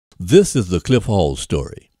This is the Cliff Hall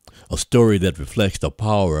story, a story that reflects the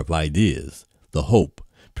power of ideas, the hope,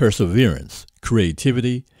 perseverance,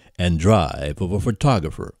 creativity, and drive of a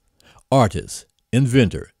photographer, artist,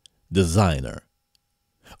 inventor, designer.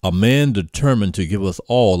 A man determined to give us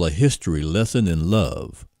all a history lesson in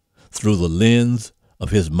love through the lens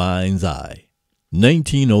of his mind's eye.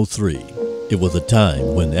 1903, it was a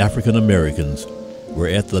time when African Americans were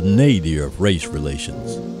at the nadir of race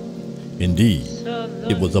relations. Indeed,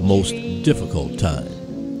 it was a most difficult time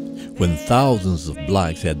when thousands of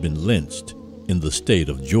blacks had been lynched in the state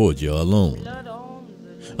of Georgia alone.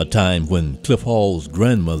 A time when Cliff Hall's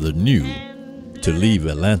grandmother knew to leave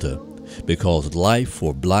Atlanta because life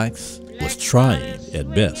for blacks was trying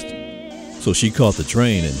at best. So she caught the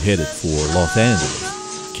train and headed for Los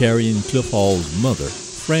Angeles, carrying Cliff Hall's mother,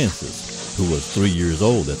 Frances, who was 3 years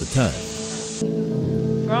old at the time.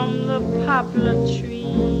 From the poplar tree.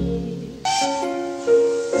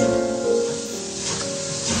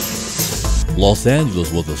 Los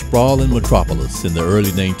Angeles was a sprawling metropolis in the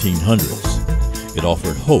early 1900s. It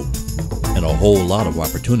offered hope and a whole lot of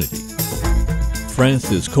opportunity.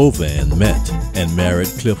 Frances Covan met and married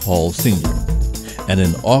Cliff Hall Sr., and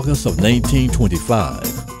in August of 1925,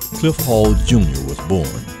 Cliff Hall Jr. was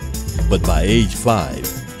born. But by age 5,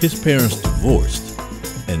 his parents divorced,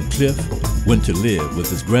 and Cliff went to live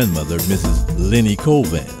with his grandmother, Mrs. Lenny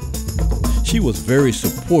Covan. She was very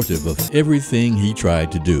supportive of everything he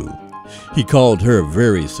tried to do. He called her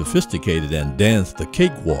very sophisticated and danced the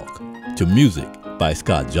cakewalk to music by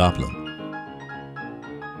Scott Joplin.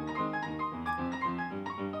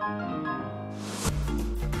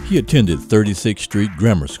 He attended 36th Street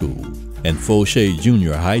Grammar School and Fauché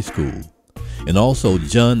Junior High School, and also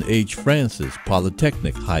John H. Francis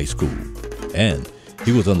Polytechnic High School, and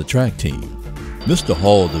he was on the track team. Mr.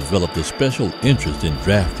 Hall developed a special interest in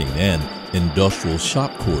drafting and industrial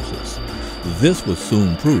shop courses. This would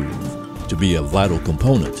soon prove to be a vital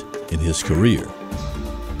component in his career.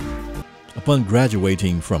 Upon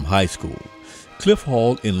graduating from high school, Cliff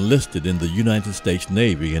Hall enlisted in the United States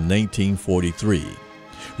Navy in 1943,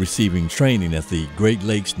 receiving training at the Great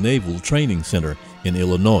Lakes Naval Training Center in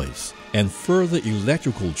Illinois, and further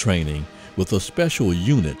electrical training with a special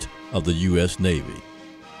unit of the U.S. Navy.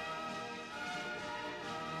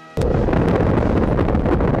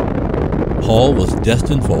 Hall was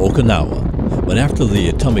destined for Okinawa, but after the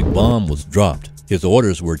atomic bomb was dropped, his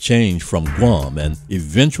orders were changed from Guam, and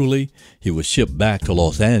eventually he was shipped back to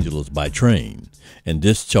Los Angeles by train and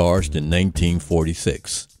discharged in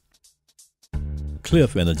 1946.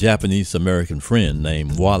 Cliff and a Japanese-American friend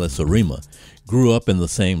named Wallace Arima grew up in the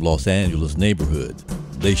same Los Angeles neighborhood.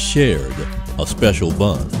 They shared a special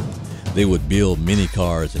bond. They would build mini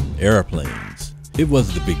cars and airplanes. It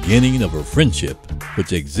was the beginning of a friendship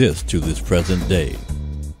which exists to this present day.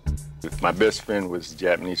 My best friend was a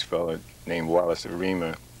Japanese fellow named Wallace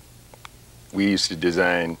Arima. We used to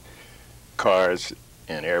design cars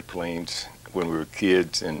and airplanes when we were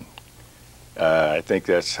kids, and I think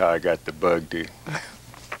that's how I got the bug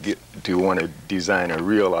to want to design a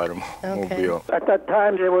real automobile. Okay. At that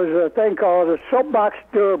time, there was a thing called a soapbox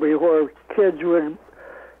derby where kids would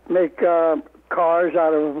make cars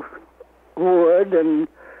out of wood, and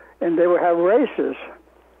they would have races.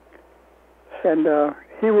 And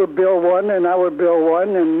he would build one, and I would build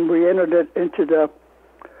one, and we entered it into the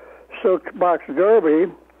soapbox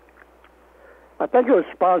derby. I think it was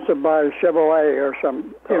sponsored by Chevrolet or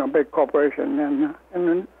some, big corporation,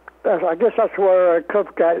 and I guess that's where Cliff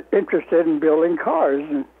got interested in building cars.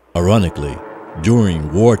 Ironically,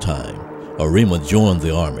 during wartime, Arima joined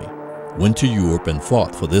the army, went to Europe, and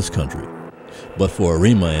fought for this country. But for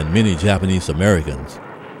Arima and many Japanese Americans,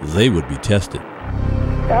 they would be tested.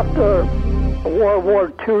 After World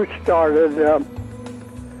War II started,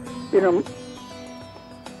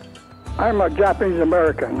 I'm a Japanese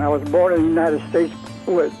American. I was born in the United States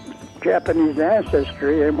with Japanese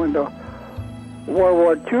ancestry, and when the World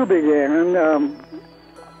War II began,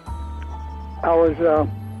 I was,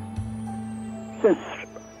 since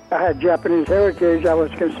I had Japanese heritage, I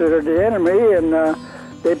was considered the enemy, and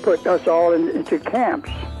they put us all into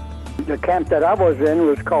camps. The camp that I was in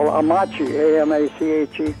was called Amache,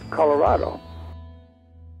 A-M-A-C-H-E, Colorado.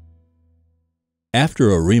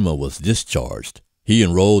 After Arima was discharged, he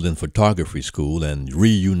enrolled in photography school and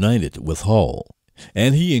reunited with Hall,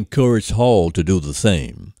 and he encouraged Hall to do the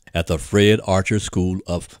same at the Fred Archer School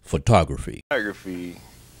of Photography.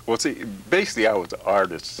 Well, see, basically I was an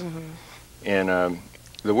artist, and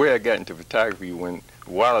the way I got into photography, when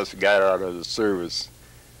Wallace got out of the service,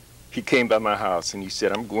 he came by my house and he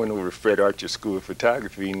said, I'm going over to Fred Archer School of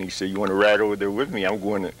Photography, and he said, you want to ride over there with me? I'm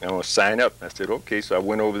going to sign up. I said, okay. So I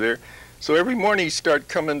went over there. So every morning he started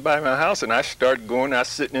coming by my house, and I started going. I was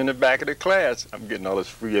sitting in the back of the class. I'm getting all this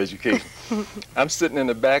free education. I'm sitting in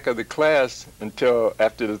the back of the class until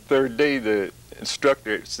after the third day, the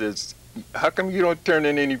instructor says, how come you don't turn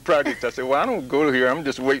in any projects? I said, well, I don't go here. I'm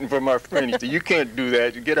just waiting for my friend. He said, you can't do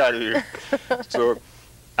that. You get out of here. So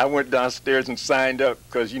I went downstairs and signed up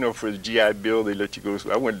because, you know, for the GI Bill, they let you go.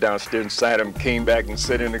 So I went downstairs and signed up and came back and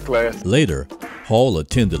sat in the class. Later, Hall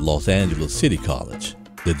attended Los Angeles City College,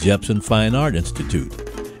 the Jepson Fine Art Institute,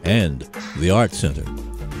 and the Art Center,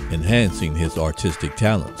 enhancing his artistic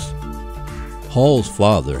talents. Hall's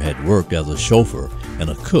father had worked as a chauffeur and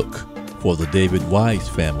a cook for the David Wise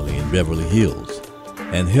family in Beverly Hills,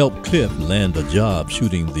 and helped Cliff land a job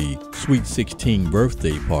shooting the Sweet 16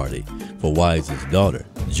 birthday party for Wise's daughter,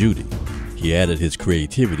 Judy. He added his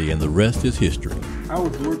creativity, and the rest is history. I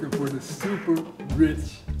was working for the super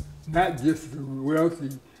rich, not just the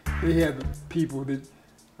wealthy. They had the people that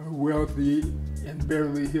are wealthy in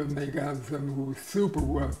Beverly Hills, and they got someone who was super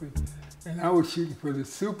wealthy. And I was shooting for the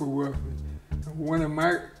super wealthy. And one of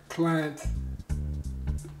my clients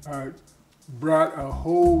brought a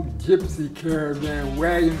whole gypsy caravan,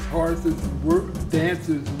 wagons, horses,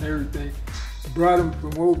 dancers and everything. Brought them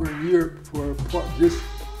from over in Europe for just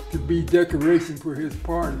to be decoration for his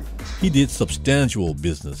party. He did substantial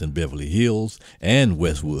business in Beverly Hills and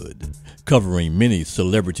Westwood, covering many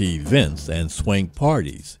celebrity events and swank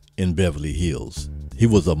parties in Beverly Hills. He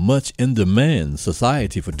was a much in-demand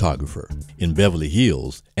society photographer in Beverly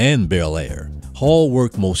Hills and Bel Air. Hall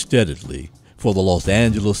worked most steadily for the Los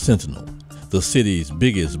Angeles Sentinel, the city's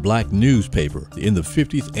biggest black newspaper in the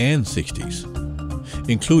 50s and 60s,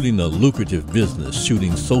 including a lucrative business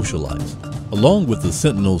shooting socialites. Along with the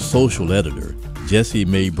Sentinel's social editor, Jessie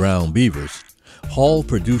Mae Brown Beavers, Hall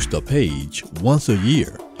produced a page once a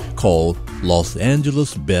year called Los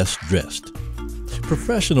Angeles Best Dressed.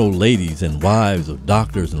 Professional ladies and wives of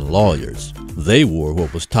doctors and lawyers, they wore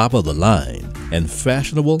what was top of the line and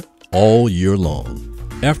fashionable all year long.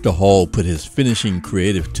 After Hall put his finishing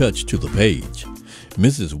creative touch to the page,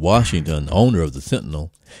 Mrs. Washington, owner of the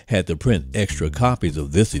Sentinel, had to print extra copies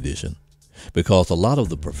of this edition because a lot of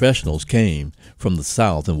the professionals came from the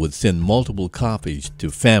South and would send multiple copies to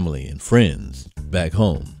family and friends back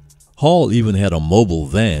home. Hall even had a mobile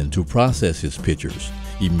van to process his pictures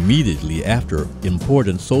immediately after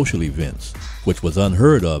important social events, which was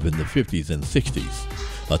unheard of in the 50s and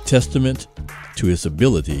 60s, a testament to his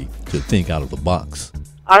ability to think out of the box.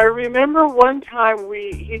 I remember one time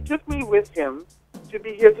he took me with him to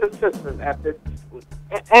be his assistant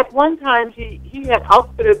at one time he had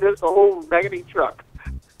outfitted this old raggedy truck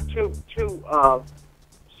to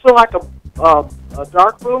so like a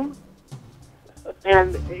dark room,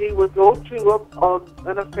 and he would go to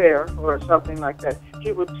an affair or something like that.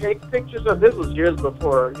 He would take pictures of, this was years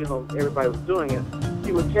before, you know, everybody was doing it.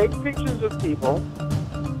 He would take pictures of people,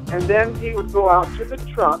 and then he would go out to the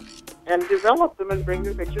truck and develop them and bring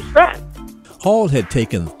the pictures back. Hall had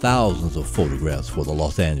taken thousands of photographs for the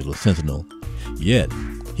Los Angeles Sentinel, yet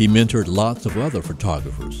he mentored lots of other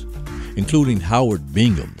photographers, including Howard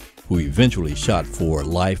Bingham, who eventually shot for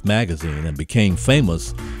Life magazine and became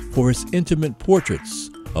famous for his intimate portraits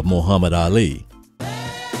of Muhammad Ali.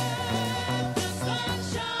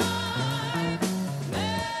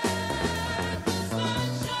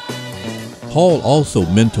 Hall also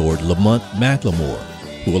mentored Lamont McLemore,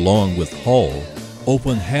 who along with Hall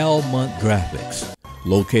opened Hal Munt Graphics,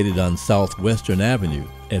 located on Southwestern Avenue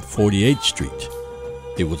at 48th Street.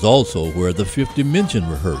 It was also where the Fifth Dimension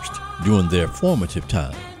rehearsed during their formative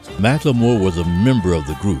time. McLemore was a member of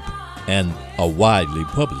the group and a widely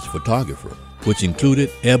published photographer, which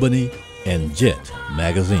included Ebony and Jet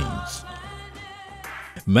magazines.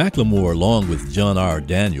 McLemore, along with John R.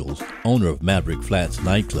 Daniels, owner of Maverick Flats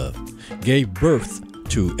nightclub, gave birth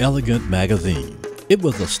to Elegant magazine. It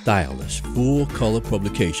was a stylish, full-color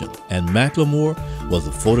publication, and McLemore was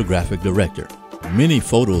the photographic director. Many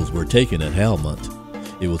photos were taken at Hal Munt.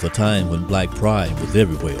 It was a time when black pride was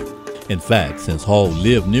everywhere. In fact, since Hall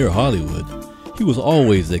lived near Hollywood, he was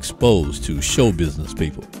always exposed to show business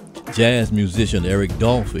people. Jazz musician Eric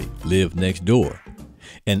Dolphy lived next door,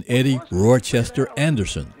 and Eddie Rochester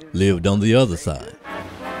Anderson lived on the other side.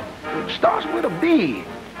 Starts with a B.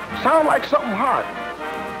 Sound like something hot.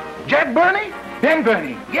 Jack Burney? Ben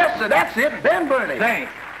Burney. Yes, sir, that's it. Ben Burney.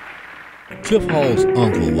 Thanks. Cliff Hall's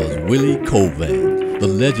uncle was Willie Covan, the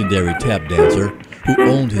legendary tap dancer who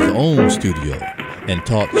owned his own studio and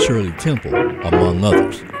taught Shirley Temple, among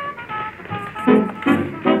others.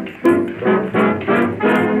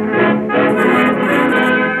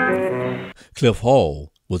 Cliff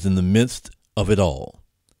Hall was in the midst of it all,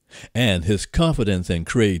 and his confidence and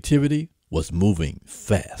creativity was moving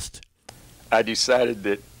fast. I decided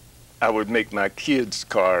that I would make my kids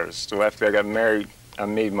cars. So after I got married, I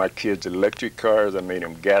made my kids electric cars. I made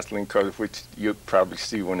them gasoline cars, which you'll probably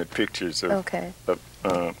see one of the pictures of,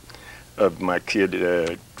 of my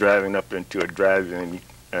kid driving up into a drive-in,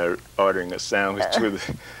 ordering a sandwich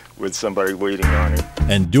with somebody waiting on him.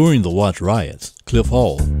 And during the Watts riots, Cliff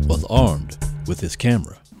Hall was armed with his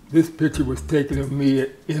camera. This picture was taken of me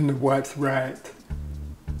in the Watts riot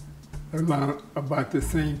around about the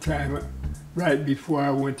same time, right before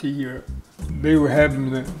I went to Europe. They were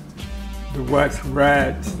having the Watts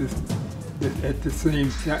riots at the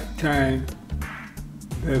same time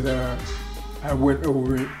that I went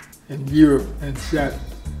over in Europe and shot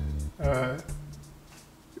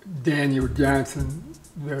Daniel Johnson,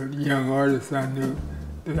 the young artist I knew,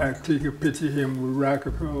 that I took a picture of him with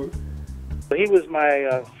Rockefeller. He was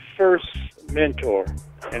my first mentor,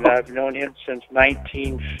 and I've known him since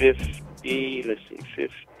 1950, let's see,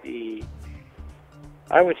 50,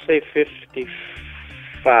 I would say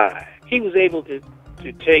 55. He was able to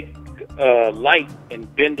take light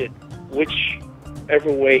and bend it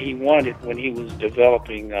whichever way he wanted when he was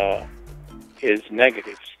developing his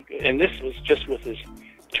negatives. And this was just with his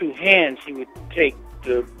two hands. He would take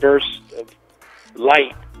the burst of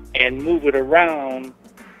light and move it around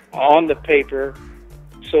on the paper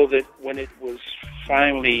so that when it was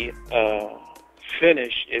finally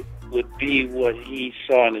finished, it would be what he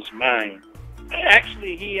saw in his mind.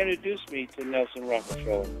 Actually, he introduced me to Nelson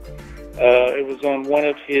Rockefeller. It was on one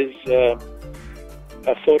of his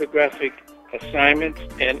photographic assignments,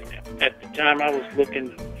 and at the time I was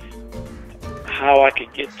looking how I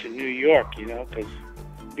could get to New York, you know, because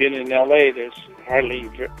being in L.A., there's hardly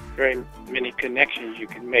very many connections you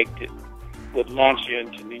can make that would launch you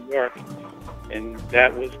into New York, and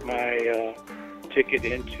that was my ticket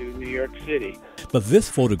into New York City. But this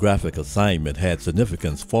photographic assignment had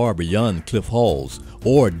significance far beyond Cliff Hall's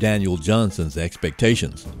or Daniel Johnson's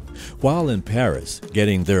expectations. While in Paris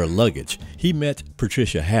getting their luggage, he met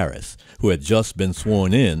Patricia Harris, who had just been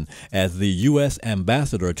sworn in as the U.S.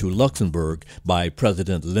 ambassador to Luxembourg by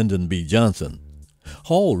President Lyndon B. Johnson.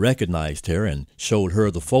 Hall recognized her and showed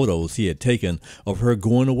her the photos he had taken of her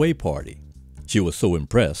going-away party. She was so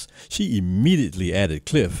impressed, she immediately added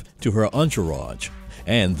Cliff to her entourage,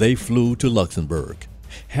 and they flew to Luxembourg.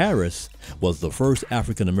 Harris was the first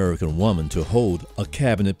African-American woman to hold a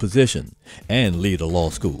cabinet position and lead a law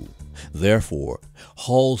school. Therefore,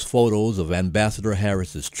 Hall's photos of Ambassador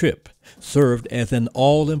Harris's trip served as an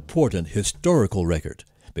all-important historical record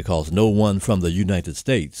because no one from the United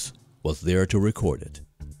States was there to record it.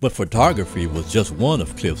 But photography was just one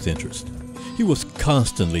of Cliff's interests. He was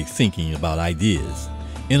constantly thinking about ideas,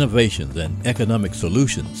 innovations, and economic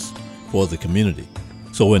solutions for the community.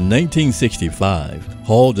 So in 1965,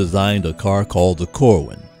 Hall designed a car called the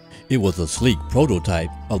Corwin. It was a sleek prototype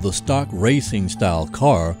of the stock racing-style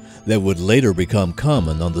car that would later become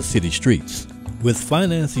common on the city streets. With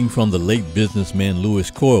financing from the late businessman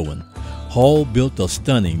Louis Corwin, Hall built a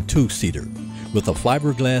stunning two-seater with a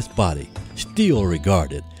fiberglass body, still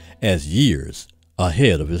regarded as years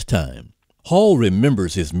ahead of his time. Hall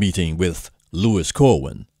remembers his meeting with Louis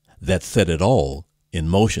Corwin that set it all in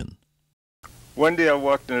motion. One day I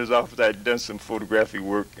walked in his office. I had done some photographic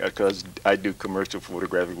work because I do commercial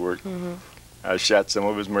photographic work. I shot some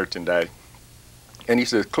of his merchandise. And he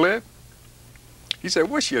said, "Cliff," he said,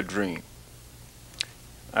 "what's your dream?"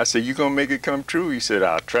 I said, "You gonna make it come true?" He said,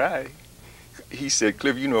 "I'll try." He said,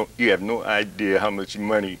 "Cliff, you know, you have no idea how much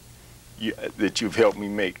money that you've helped me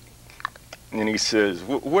make." And he says,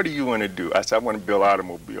 "What do you want to do?" I said, "I want to build an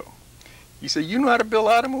automobile." He said, "You know how to build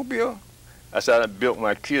an automobile?" I said, "I built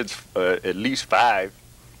my kids at least 5.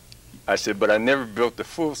 I said, "but I never built the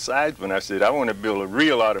full-size one." I said, "I want to build a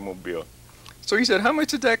real automobile." So he said, "How much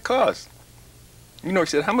does that cost?" You know, he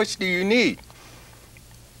said, "How much do you need?"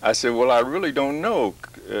 I said, "Well, I really don't know."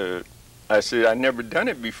 I said, "I've never done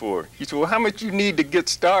it before." He said, "Well, how much you need to get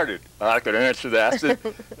started?" I could answer that.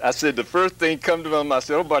 I said, "The first thing come to my mind," I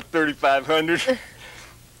said, "Oh, about $3,500.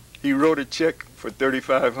 He wrote a check for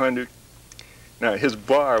 $3,500. Now, his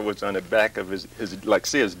bar was on the back of his like,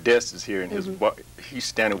 say his desk is here, and his bar, he's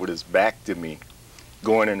standing with his back to me,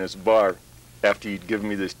 going in his bar after he'd given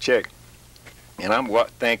me this check. And I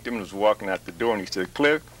thanked him and was walking out the door, and he said,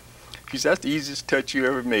 "Cliff," he said, "that's the easiest touch you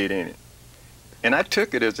ever made, ain't it?" And I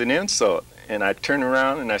took it as an insult, and I turned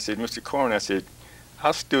around and I said, "Mr. Corwin," I said,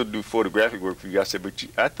 "I'll still do photographic work for you." I said, "But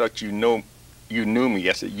I thought you knew me."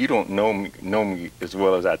 I said, "You don't know me as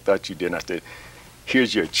well as I thought you did." And I said,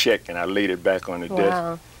 "Here's your check," and I laid it back on the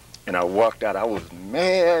desk. And I walked out. I was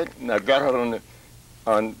mad, and I got out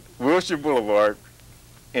on Wilshire Boulevard,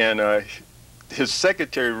 and his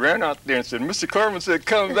secretary ran out there and said, "Mr. Corman said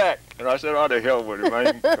come back." And I said, "Oh, the hell with him. I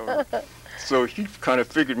ain't coming." So he kind of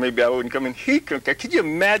figured maybe I wouldn't come in. Could you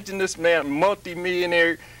imagine this man,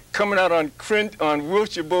 multi-millionaire, coming out on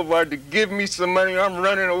Wilshire Boulevard to give me some money I'm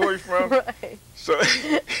running away from? Right. So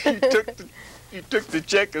he took the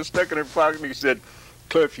check and stuck it in his pocket, and he said,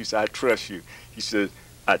 "Cliff," he said, "I trust you." He said,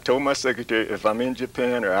 "I told my secretary if I'm in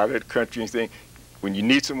Japan or out of the country, anything, when you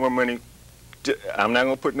need some more money, I'm not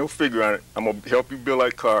going to put no figure on it. I'm going to help you build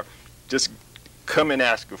that car. Just come and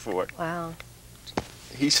ask her for it." Wow.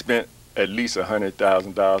 He spent at least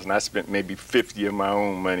 $100,000, and I spent maybe 50 of my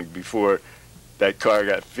own money before that car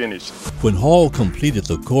got finished. When Hall completed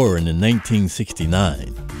the Corin in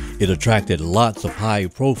 1969, it attracted lots of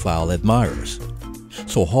high-profile admirers.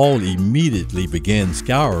 So Hall immediately began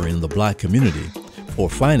scouring the black community for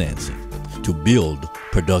financing to build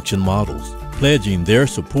production models. Pledging their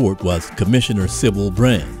support was Commissioner Sybil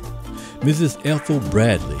Brand, Mrs. Ethel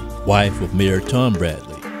Bradley, wife of Mayor Tom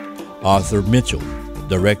Bradley, Arthur Mitchell,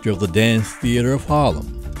 director of the Dance Theater of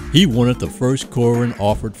Harlem. He wanted the first Corin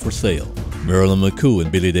offered for sale. Marilyn McCoo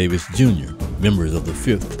and Billy Davis Jr., members of the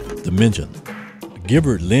Fifth Dimension.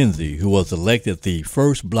 Gilbert Lindsay, who was elected the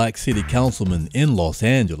first black city councilman in Los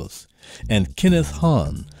Angeles, and Kenneth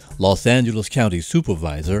Hahn, Los Angeles County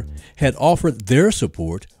Supervisor, had offered their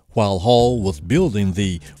support while Hall was building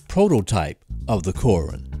the prototype of the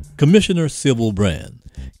Corin. Commissioner Sybil Brand,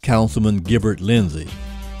 Councilman Gilbert Lindsay,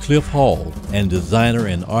 Cliff Hall, and designer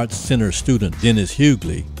and Arts Center student Dennis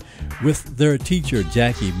Hughley, with their teacher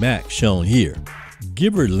Jackie Mack shown here.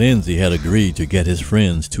 Gilbert Lindsay had agreed to get his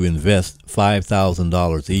friends to invest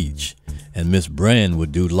 $5,000 each, and Miss Brand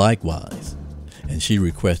would do likewise, and she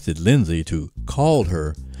requested Lindsay to call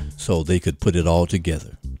her so they could put it all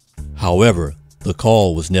together. However, the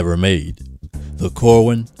call was never made. The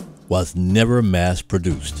Corin was never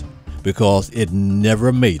mass-produced because it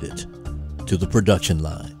never made it to the production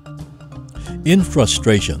line. In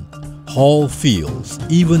frustration, Hall feels,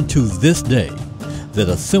 even to this day, that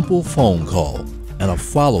a simple phone call and a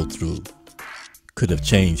follow-through could have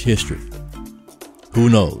changed history. Who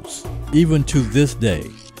knows? Even to this day,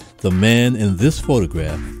 the man in this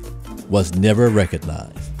photograph was never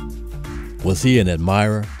recognized. Was he an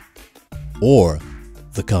admirer or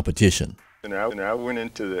the competition? And I went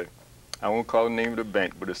into I won't call the name of the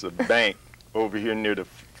bank, but it's a bank over here near the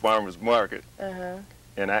farmer's market.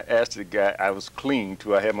 And I asked the guy, I was clean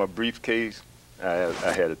too. I had my briefcase,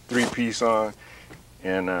 I had a three-piece on,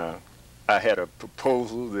 and I had a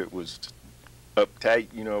proposal that was uptight,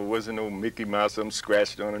 you know, it wasn't no Mickey Mouse, something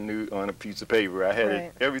scratched on a piece of paper. I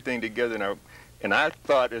had everything together, and I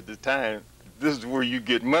thought at the time, this is where you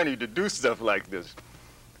get money to do stuff like this.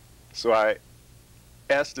 So I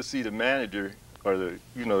asked to see the manager, or the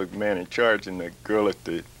man in charge, and the girl at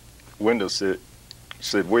the window said,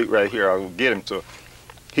 "Wait right here, I'll go get him." So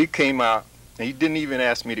he came out, and he didn't even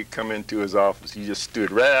ask me to come into his office. He just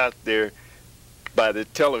stood right out there by the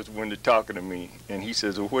teller's window talking to me. And he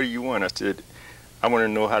says, "Well, what do you want?" I said, "I want to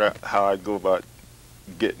know how I go about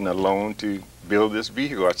getting a loan to build this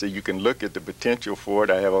vehicle." I said, "You can look at the potential for it.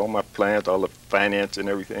 I have all my plans, all the finance and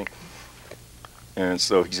everything." And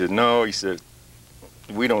so he said, "No," he said,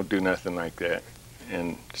 "we don't do nothing like that."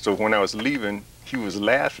 And so when I was leaving, he was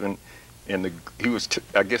laughing, and he was,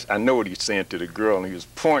 I guess I know what he's saying to the girl, and he was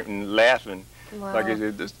pointing, laughing, like he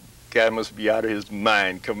said, "This guy must be out of his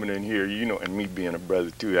mind coming in here," you know, and me being a brother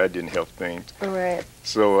too, I didn't help things. Right.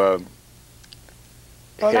 So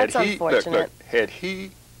well, that's unfortunate. Look, had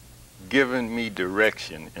he given me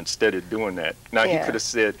direction instead of doing that, now he could have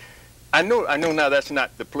said, I know now that's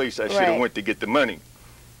not the place I should have went to get the money.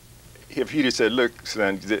 If he'd have said, "Look,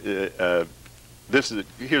 son,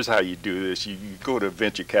 here's how you do this. You go to a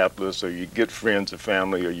venture capitalist, or you get friends or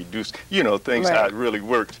family, or you do, things how it really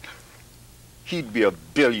works," he'd be a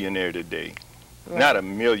billionaire today, not a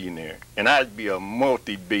millionaire, and I'd be a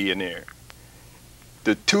multi-billionaire.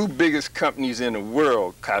 The two biggest companies in the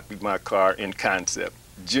world copied my car in concept.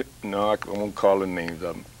 No, I won't call the names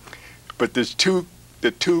of them, but there's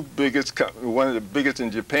the two biggest companies, one of the biggest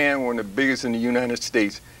in Japan, one of the biggest in the United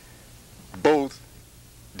States, both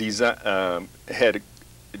had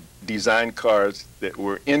designed cars that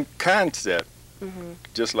were in concept,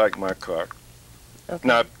 just like my car. Okay.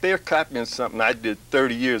 Now, if they're copying something I did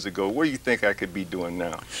 30 years ago, what do you think I could be doing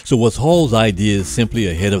now? So was Hall's ideas simply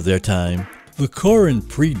ahead of their time? The Corin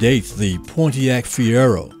predates the Pontiac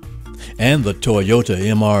Fiero and the Toyota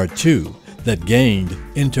MR2 that gained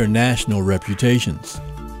international reputations.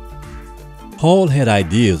 Hall had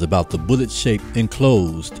ideas about the bullet-shaped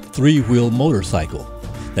enclosed three-wheel motorcycle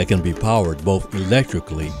that can be powered both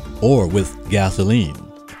electrically or with gasoline.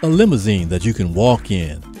 A limousine that you can walk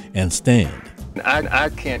in and stand. I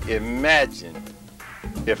can't imagine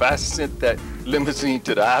if I sent that limousine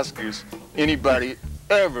to the Oscars, anybody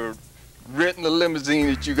ever renting a limousine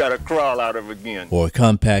that you gotta crawl out of again. Or a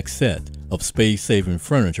compact set of space-saving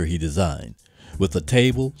furniture he designed, with a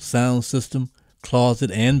table, sound system,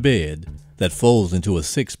 closet, and bed that folds into a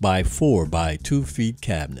 6x4 by 2 feet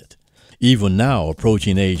cabinet. Even now,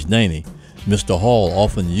 approaching age 90, Mr. Hall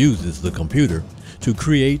often uses the computer to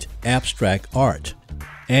create abstract art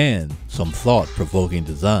and some thought-provoking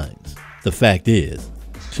designs. The fact is,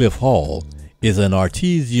 Cliff Hall is an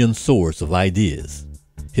artesian source of ideas.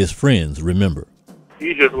 His friends remember.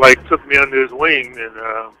 He just took me under his wing, and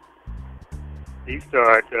he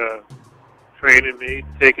started training me,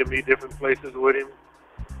 taking me different places with him,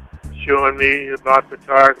 showing me about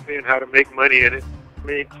photography and how to make money in it. I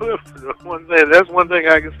mean, Cliff, that's one thing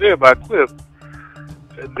I can say about Cliff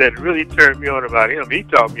that really turned me on about him. He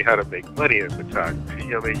taught me how to make money in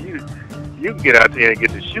photography. I mean, you can get out there and get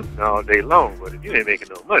to shooting all day long, but if you ain't making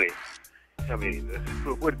no money, I mean,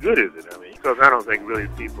 what good is it? I mean, because I don't think really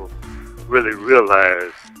people really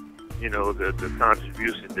realize, you know, the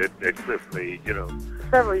contribution that Cliff made, you know.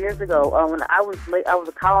 Several years ago, when I was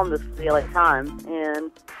a columnist for the LA Times,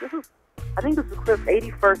 and I think this was Cliff's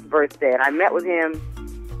 81st birthday, and I met with him.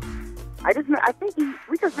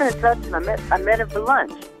 We just been in touch, and I met him for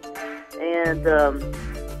lunch, and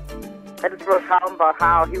I just wrote a column about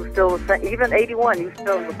how he was still the same, even 81, he was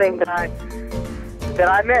still the same that I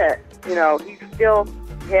met. You know, he still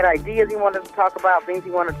had ideas he wanted to talk about, things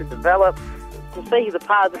he wanted to develop. To say he's a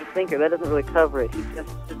positive thinker, that doesn't really cover it. He's just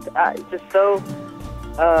so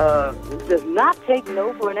does not take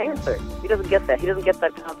no for an answer. He doesn't get that. He doesn't get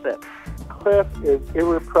that concept. Cliff is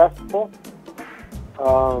irrepressible.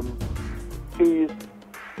 He's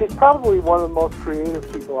probably one of the most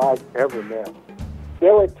creative people I've ever met.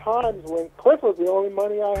 There were times when Cliff was the only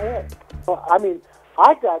money I had. I mean,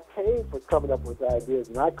 I got paid for coming up with ideas,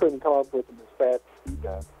 and I couldn't come up with them as fast as he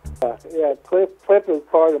does. Cliff is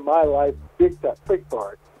part of my life, big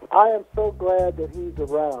part. I am so glad that he's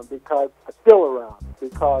still around, because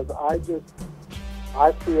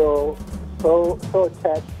I feel so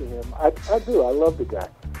attached to him. I do. I love the guy.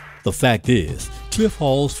 The fact is, Cliff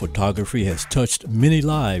Hall's photography has touched many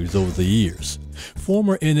lives over the years.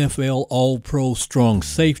 Former NFL All-Pro strong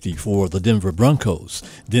safety for the Denver Broncos,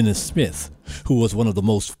 Dennis Smith, who was one of the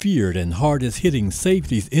most feared and hardest-hitting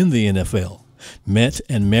safeties in the NFL, met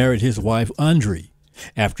and married his wife Andre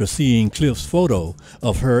after seeing Cliff's photo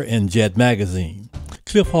of her in Jet magazine.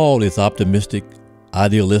 Cliff Hall is optimistic,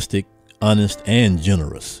 idealistic, honest, and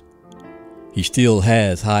generous. He still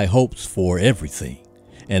has high hopes for everything,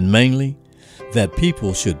 and mainly that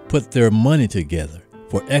people should put their money together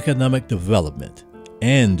for economic development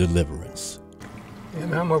and deliverance.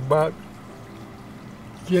 And I'm about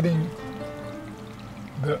getting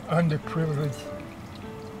the underprivileged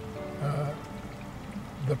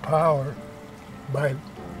the power by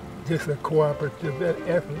just a cooperative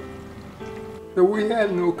effort. So we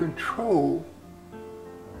had no control.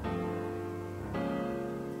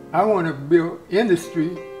 I want to build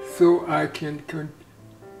industry so I can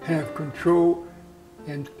have control,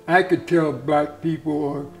 and I could tell black people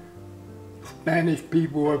or Spanish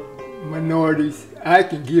people or minorities, I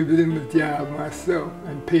can give them a job myself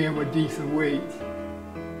and pay them a decent wage.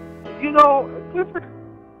 You know, Clifford,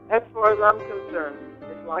 as far as I'm concerned,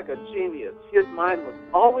 is like a genius. His mind was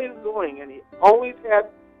always going, and he always had,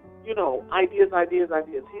 you know, ideas.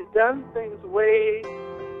 He's done things way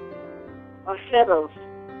ahead of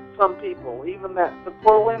some people. Even the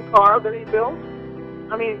four-wheel car that he built,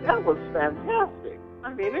 I mean, that was fantastic.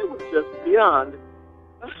 I mean, it was just beyond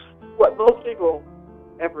what most people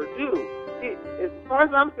ever do. As far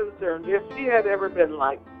as I'm concerned, if he had ever been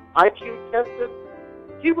like IQ tested,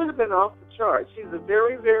 he would have been off the charts. He's a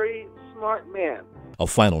very, very smart man. A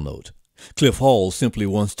final note, Cliff Hall simply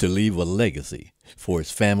wants to leave a legacy for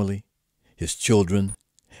his family, his children,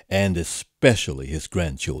 and especially his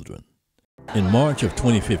grandchildren. In March of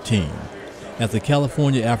 2015, at the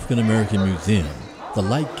California African American Museum, the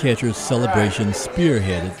Lightcatchers celebration,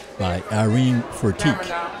 spearheaded by Irene Fertique,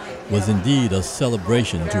 was indeed a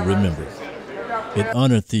celebration to remember. It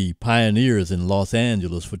honored the pioneers in Los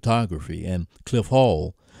Angeles photography, and Cliff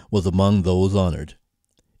Hall was among those honored.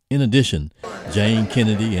 In addition, Jane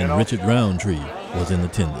Kennedy and Richard Roundtree was in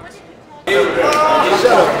attendance.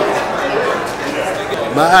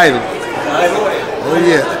 My idol. Oh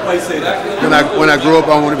yeah. When I grow up,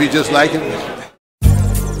 I want to be just like him.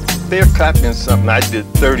 they're copying something I did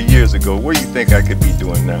 30 years ago, what do you think I could be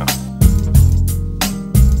doing now?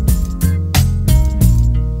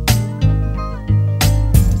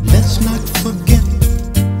 Let's not forget,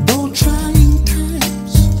 though trying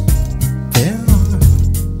times there are,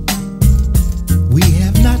 we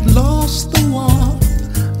have not lost the war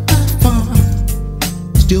by far.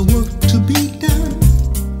 Still work to be done.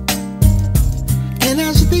 And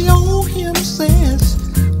as the old hymn says,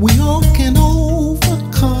 we all can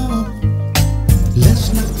overcome.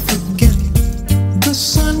 Let's not forget the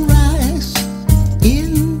sunrise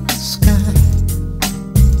in the sky,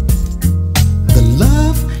 the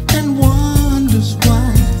love and wonders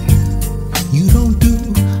why you don't do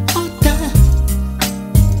or die.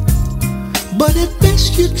 But at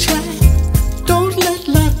best you try, don't let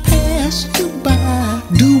life pass you by.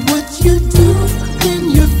 Do what you do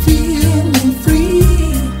when you're feeling free.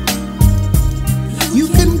 You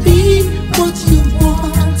can be what you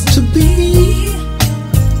want to be.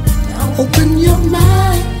 Open your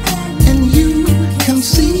mind and you can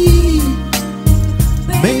see.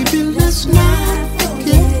 Baby, let's not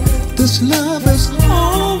forget this love is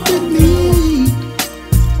all we need.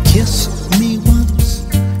 Kiss me once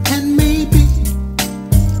and maybe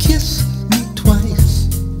kiss me twice.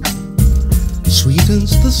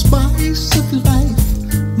 Sweetens the spice of life,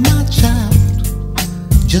 my child.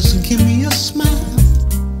 Just give me